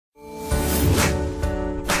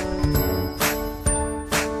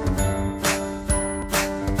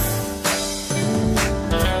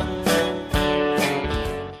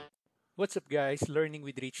What's up guys, Learning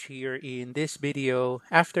with Rich here. In this video,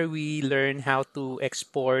 after we learn how to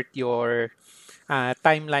export your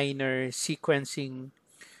timeliner sequencing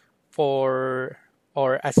for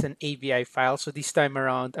or as an AVI file. So this time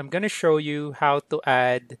around, I'm going to show you how to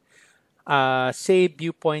add save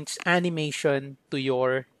viewpoints animation to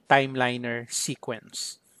your timeliner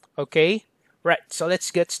sequence. Okay? Right, so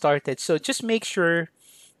let's get started. So just make sure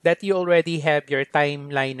that you already have your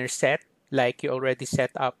timeliner set, like you already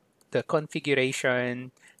set up the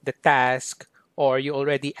configuration, the task, or you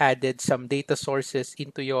already added some data sources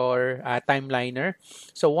into your timeliner.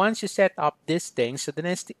 So once you set up this thing, so the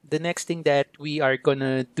next thing that we are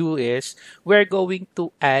gonna do is we're going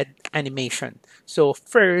to add animation. So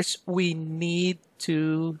first we need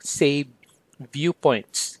to save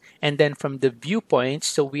viewpoints. And then from the viewpoints,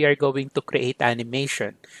 so we are going to create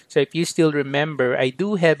animation. So if you still remember, I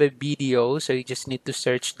do have a video, so you just need to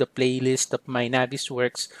search the playlist of my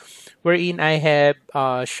Navisworks, wherein I have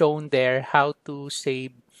shown there how to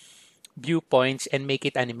save viewpoints and make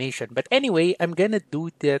it animation. But anyway, I'm gonna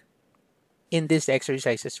do that in this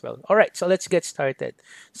exercise as well. All right, so let's get started.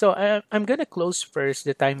 So I'm gonna close first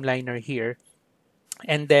the timeliner here,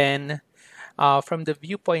 and then from the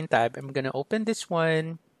viewpoint tab, I'm gonna open this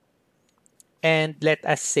one, and let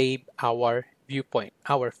us save our viewpoint,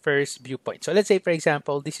 our first viewpoint. So let's say, for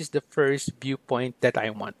example, this is the first viewpoint that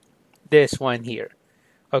I want, this one here.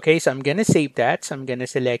 Okay, so I'm gonna save that. So I'm gonna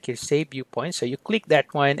select your save viewpoint. So you click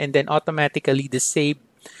that one, and then automatically the save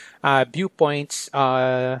viewpoints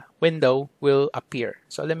window will appear.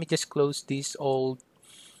 So let me just close this old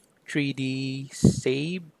 3D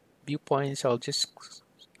save viewpoints. I'll just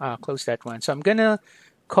close that one. So I'm gonna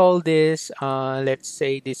call this, let's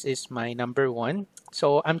say this is my number one.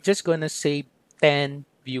 So I'm just gonna save 10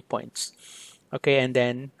 viewpoints. Okay, and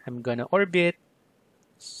then I'm gonna orbit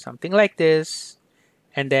something like this.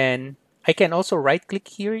 And then I can also right click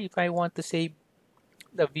here if I want to save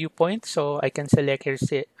the viewpoint. So I can select here,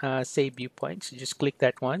 save viewpoints. So just click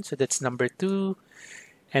that one. So that's number two.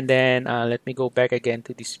 And then let me go back again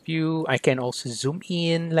to this view. I can also zoom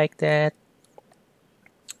in like that.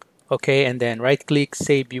 Okay, and then right click,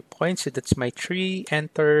 save viewpoint. So that's my three,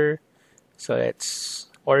 enter. So let's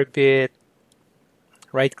orbit,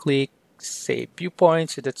 right click, save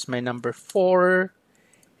viewpoint. So that's my number four.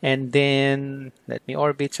 And then let me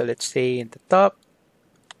orbit. So let's say in the top.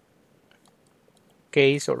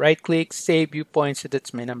 Okay, so right click, save viewpoint. So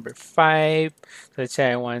that's my number five. So let's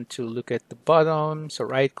say I want to look at the bottom. So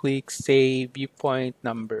right click, save viewpoint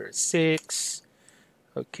number six.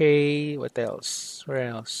 Okay, what else? Where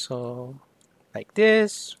else? So like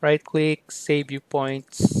this, right click, save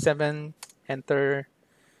viewpoint 7, enter,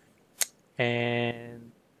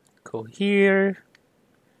 and go here.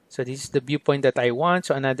 So this is the viewpoint that I want.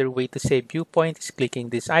 So another way to save viewpoint is clicking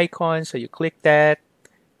this icon. So you click that.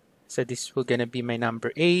 So this will gonna be my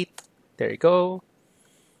number 8. There you go.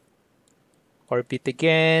 Orbit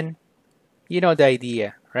again. You know the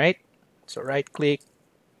idea, right? So right click,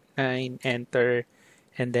 9, enter.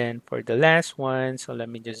 And then for the last one, so let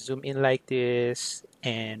me just zoom in like this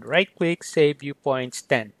and right click, save viewpoints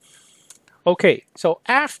 10. Okay, so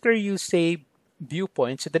after you save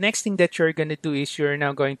viewpoints, so the next thing that you're going to do is you're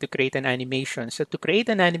now going to create an animation. So to create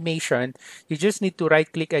an animation, you just need to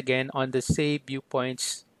right click again on the save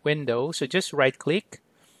viewpoints window. So just right click,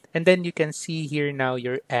 and then you can see here now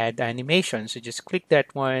your add animation. So just click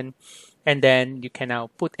that one. And then you can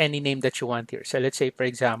now put any name that you want here. So let's say, for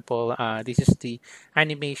example, this is the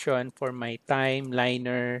animation for my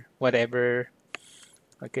timeliner, whatever.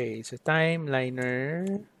 Okay, so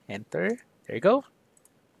timeliner, enter. There you go.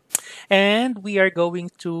 And we are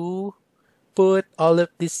going to put all of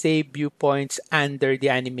the save viewpoints under the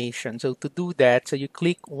animation. So to do that, so you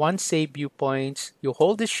click one save viewpoints, you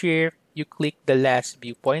hold the shift, you click the last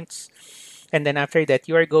viewpoints. And then after that,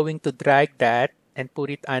 you are going to drag that and put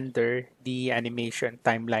it under the animation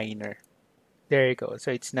timeliner. There you go.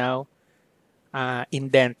 So it's now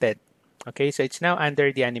indented. Okay, so it's now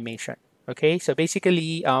under the animation. Okay, so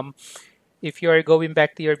basically, if you are going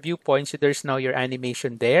back to your viewpoint, so there's now your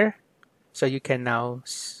animation there. So you can now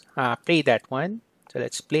play that one. So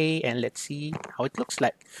let's play and let's see how it looks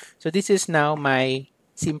like. So this is now my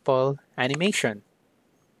simple animation,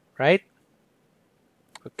 right?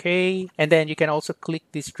 Okay, and then you can also click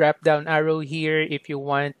this drop down arrow here if you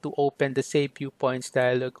want to open the save viewpoints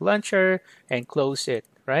dialog launcher and close it,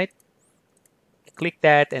 right? Click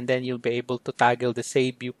that and then you'll be able to toggle the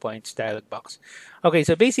save viewpoints dialog box. Okay,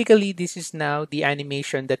 so basically this is now the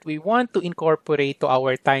animation that we want to incorporate to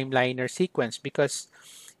our timeliner sequence, because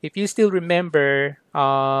if you still remember,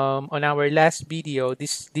 on our last video,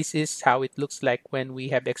 this is how it looks like when we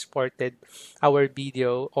have exported our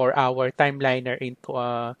video or our timeliner into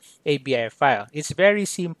a ABI file. It's very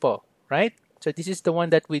simple, right? So this is the one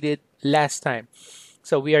that we did last time.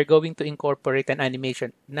 So we are going to incorporate an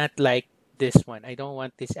animation, not like this one. I don't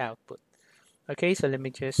want this output. Okay, so let me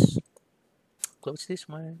just close this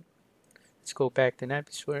one. Let's go back to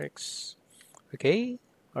Navisworks. Okay,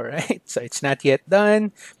 all right. So it's not yet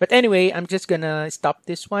done. But anyway, I'm just gonna stop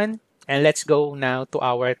this one and let's go now to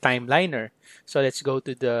our timeliner. So let's go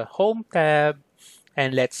to the Home tab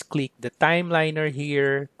and let's click the timeliner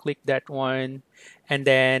here. Click that one. And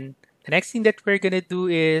then the next thing that we're gonna do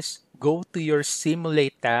is go to your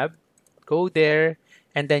Simulate tab. Go there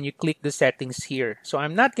and then you click the settings here. So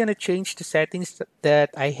I'm not going to change the settings that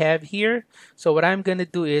I have here. So what I'm going to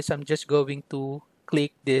do is I'm just going to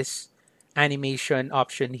click this animation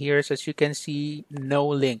option here. So as you can see, no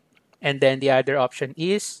link. And then the other option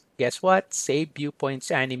is, guess what? Save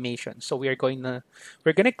viewpoints animation. So we're going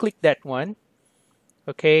to click that one.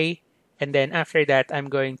 Okay. And then after that, I'm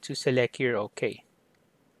going to select here. Okay.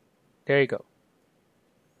 There you go.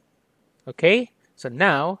 Okay. So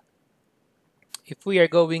now, if we are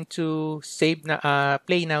going to save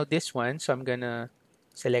play now this one, so I'm gonna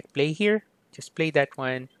select play here, just play that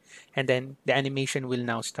one, and then the animation will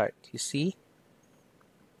now start. You see?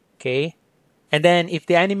 Okay. And then if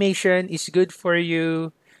the animation is good for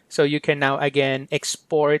you, so you can now again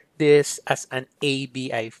export this as an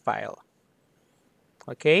ABI file.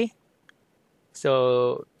 Okay.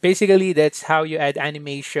 So basically that's how you add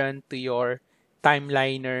animation to your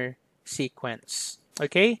timeliner sequence.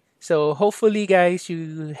 Okay. So hopefully guys,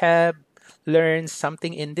 you have learned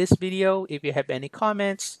something in this video. If you have any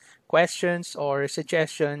comments, questions, or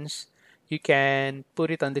suggestions, you can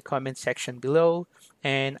put it on the comment section below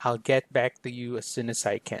and I'll get back to you as soon as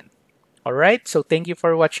I can. All right. So thank you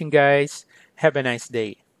for watching guys. Have a nice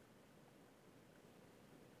day.